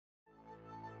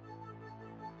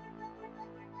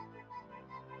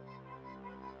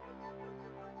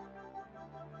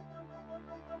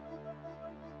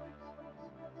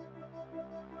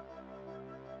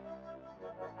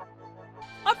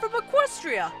from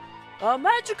Equestria, a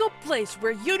magical place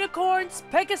where unicorns,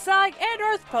 pegasi, and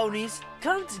earth ponies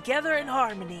come together in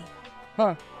harmony.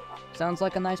 Huh. Sounds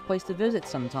like a nice place to visit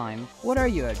sometime. What are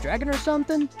you, a dragon or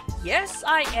something? Yes,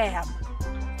 I am.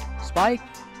 Spike,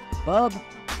 Bub,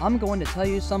 I'm going to tell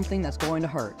you something that's going to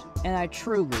hurt. And I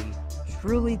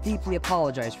truly, deeply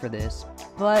apologize for this.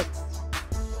 But,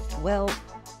 well,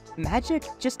 magic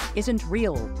just isn't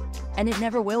real. And it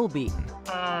never will be.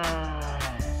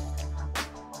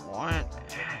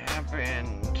 What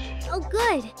happened? Oh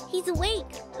good, he's awake.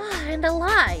 And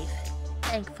alive,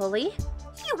 thankfully.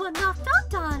 You were knocked out,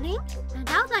 darling, and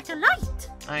out like a light.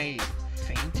 I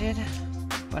fainted?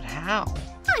 But how?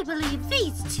 I believe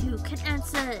these two can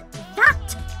answer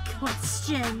that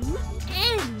question.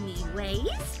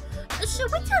 Anyways,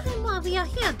 should we tell them why we are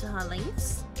here,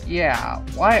 darlings? Yeah,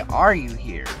 why are you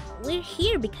here? We're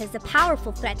here because a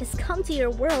powerful threat has come to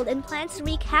your world and plans to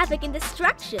wreak havoc and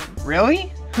destruction.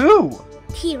 Really? Who?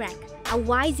 Tirek, a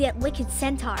wise yet wicked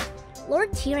centaur.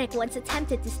 Lord Tirek once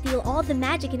attempted to steal all the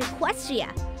magic in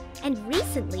Equestria, and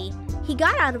recently, he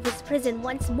got out of his prison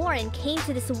once more and came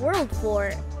to this world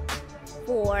for...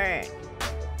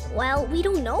 well, we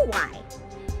don't know why.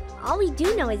 All we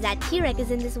do know is that Tirek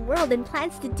is in this world and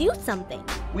plans to do something.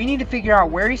 We need to figure out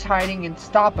where he's hiding and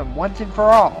stop him once and for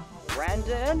all.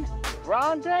 Brandon?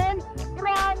 What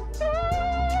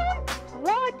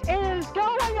is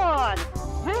going on?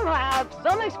 You have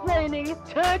some explaining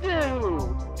to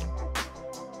do.